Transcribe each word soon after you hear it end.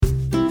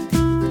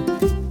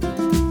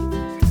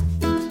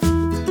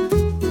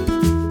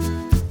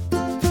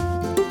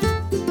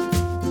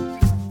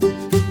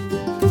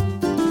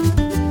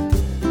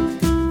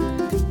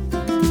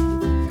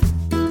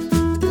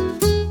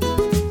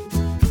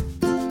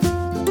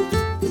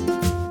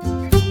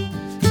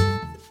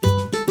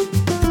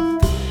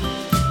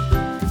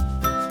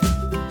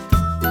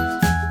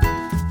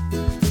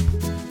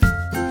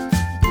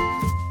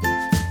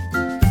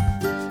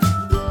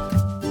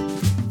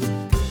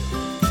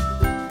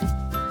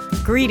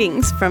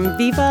Greetings from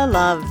Viva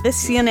la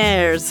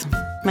Visionnaires.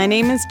 My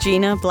name is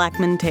Jeana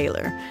Blackman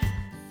Taylor.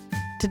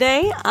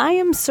 Today, I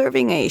am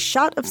serving a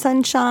shot of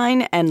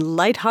sunshine and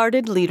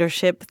lighthearted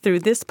leadership through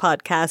this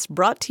podcast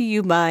brought to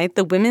you by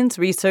the Women's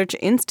Research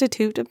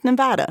Institute of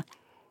Nevada,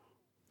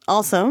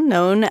 also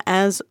known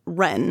as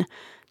WRIN,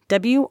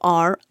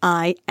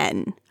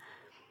 W-R-I-N.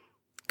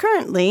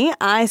 Currently,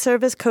 I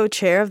serve as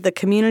co-chair of the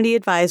Community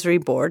Advisory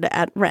Board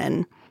at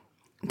WRIN.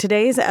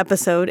 Today's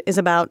episode is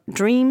about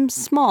Dream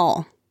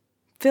Small,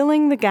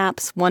 filling the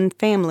gaps one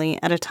family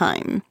at a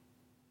time.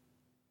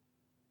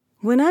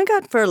 When I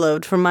got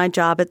furloughed from my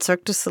job at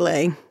Cirque du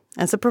Soleil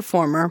as a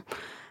performer,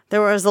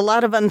 there was a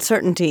lot of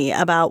uncertainty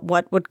about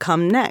what would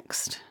come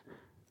next.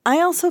 I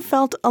also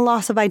felt a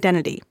loss of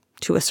identity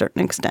to a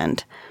certain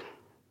extent.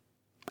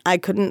 I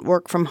couldn't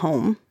work from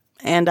home,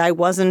 and I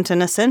wasn't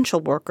an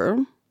essential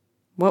worker.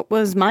 What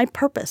was my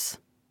purpose?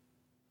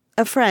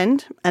 A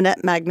friend,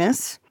 Annette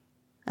Magnus,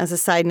 as a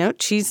side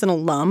note, she's an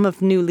alum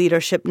of New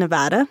Leadership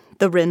Nevada,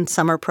 the WRIN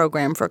summer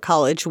program for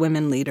college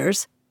women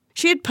leaders.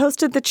 She had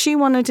posted that she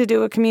wanted to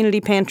do a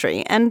community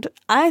pantry, and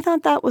I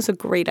thought that was a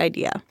great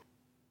idea.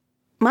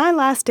 My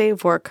last day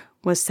of work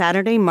was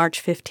Saturday,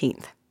 March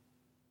 15th.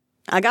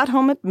 I got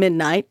home at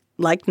midnight,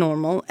 like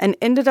normal, and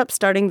ended up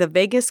starting the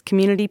Vegas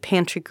Community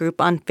Pantry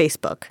group on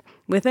Facebook,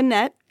 with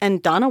Annette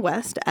and Donna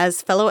West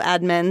as fellow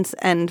admins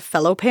and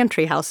fellow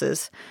pantry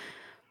houses.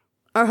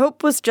 Our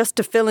hope was just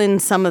to fill in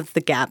some of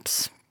the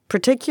gaps,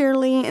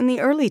 particularly in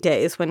the early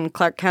days when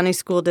Clark County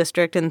School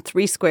District and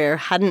Three Square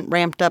hadn't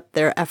ramped up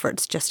their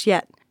efforts just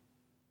yet.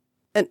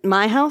 At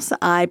my house,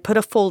 I put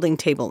a folding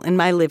table in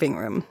my living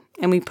room,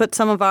 and we put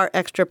some of our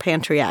extra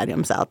pantry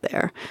items out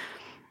there.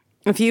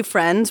 A few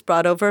friends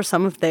brought over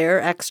some of their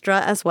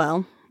extra as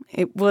well.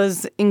 It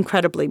was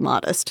incredibly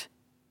modest.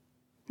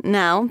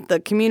 Now,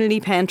 the community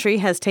pantry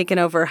has taken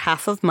over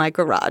half of my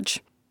garage.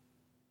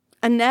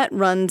 Annette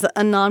runs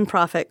a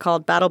nonprofit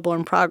called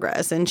Battleborn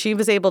Progress, and she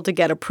was able to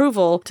get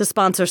approval to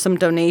sponsor some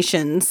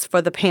donations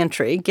for the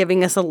pantry,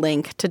 giving us a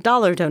link to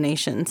dollar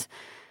donations.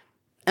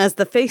 As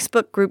the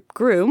Facebook group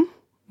grew,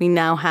 we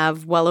now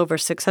have well over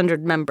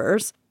 600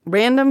 members.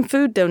 Random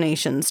food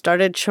donations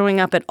started showing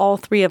up at all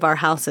three of our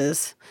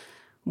houses.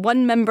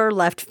 One member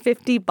left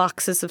 50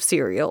 boxes of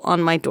cereal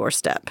on my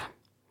doorstep.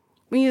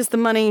 We used the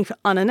money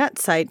on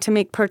Annette's site to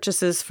make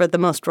purchases for the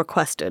most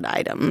requested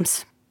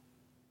items.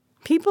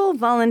 People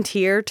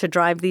volunteer to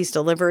drive these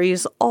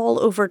deliveries all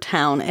over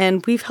town,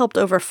 and we've helped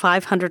over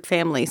 500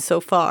 families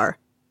so far.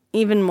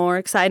 Even more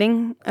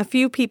exciting, a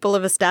few people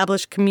have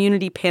established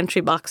community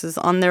pantry boxes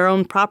on their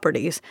own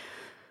properties.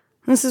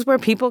 This is where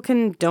people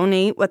can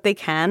donate what they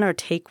can or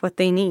take what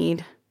they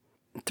need.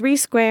 Three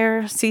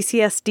Square,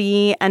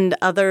 CCSD, and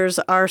others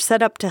are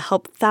set up to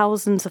help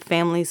thousands of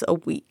families a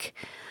week.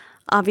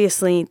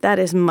 Obviously, that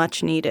is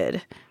much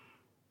needed.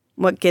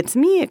 What gets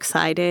me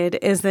excited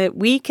is that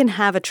we can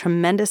have a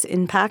tremendous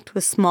impact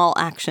with small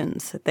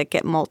actions that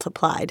get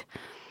multiplied.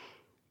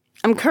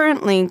 I'm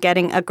currently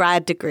getting a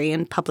grad degree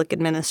in public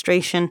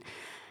administration,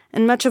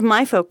 and much of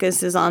my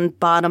focus is on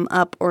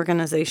bottom-up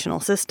organizational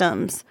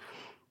systems.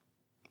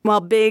 While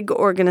big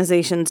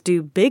organizations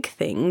do big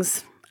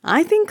things,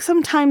 I think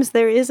sometimes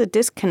there is a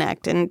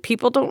disconnect, and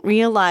people don't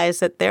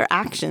realize that their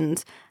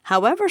actions,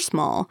 however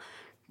small,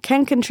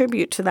 can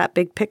contribute to that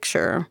big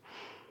picture.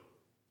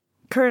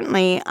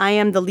 Currently, I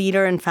am the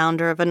leader and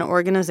founder of an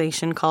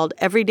organization called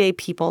Everyday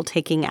People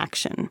Taking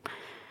Action.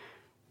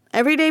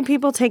 Everyday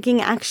People Taking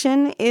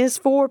Action is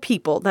for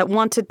people that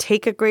want to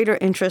take a greater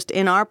interest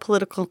in our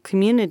political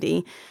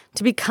community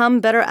to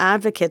become better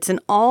advocates in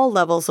all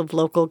levels of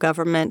local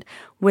government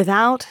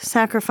without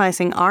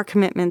sacrificing our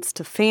commitments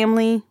to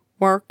family,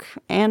 work,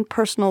 and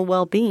personal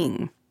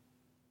well-being.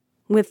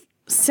 With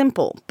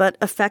simple but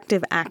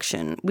effective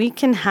action, we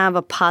can have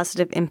a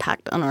positive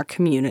impact on our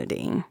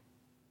community.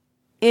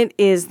 It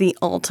is the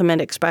ultimate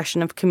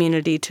expression of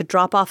community to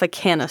drop off a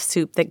can of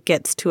soup that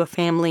gets to a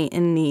family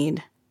in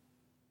need.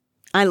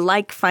 I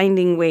like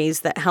finding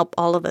ways that help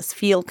all of us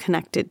feel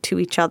connected to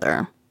each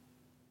other.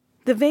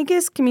 The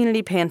Vegas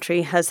Community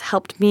Pantry has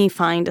helped me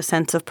find a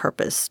sense of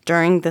purpose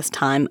during this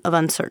time of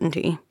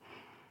uncertainty.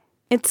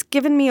 It's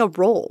given me a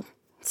role,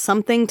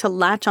 something to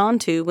latch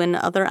onto when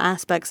other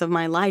aspects of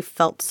my life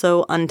felt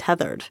so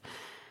untethered.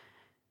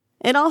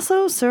 It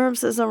also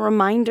serves as a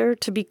reminder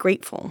to be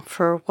grateful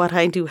for what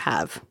I do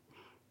have,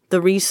 the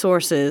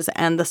resources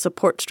and the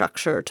support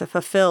structure to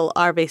fulfill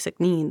our basic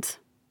needs.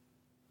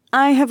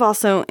 I have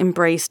also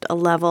embraced a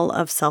level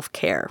of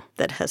self-care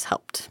that has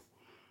helped.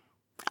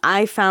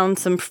 I found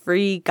some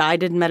free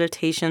guided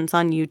meditations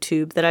on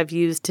YouTube that I've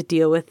used to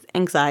deal with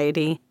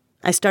anxiety.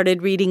 I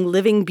started reading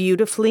Living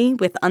Beautifully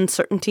with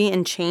Uncertainty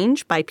and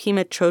Change by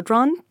Pema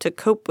Chodron to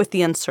cope with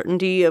the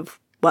uncertainty of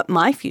what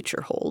my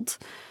future holds,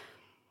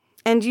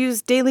 and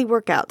use daily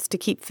workouts to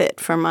keep fit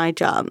for my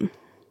job.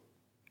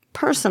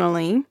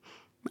 Personally,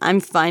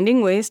 I'm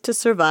finding ways to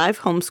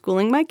survive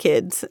homeschooling my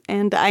kids,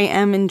 and I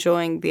am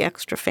enjoying the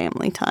extra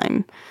family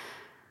time.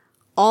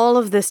 All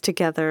of this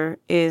together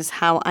is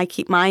how I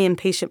keep my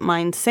impatient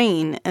mind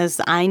sane as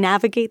I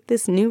navigate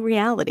this new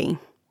reality.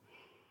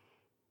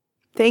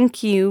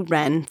 Thank you,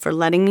 Ren, for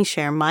letting me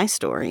share my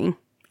story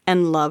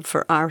and love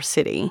for our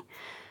city.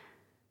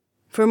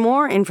 For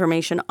more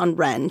information on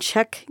Ren,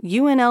 check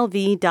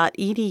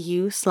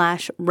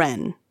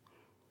unlv.edu/Ren.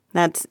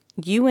 That's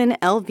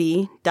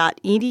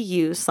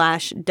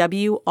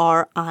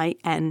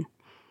unlv.edu/WRIN.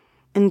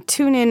 And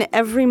tune in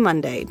every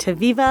Monday to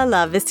Viva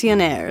la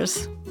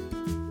Visionaires.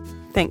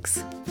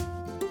 Thanks.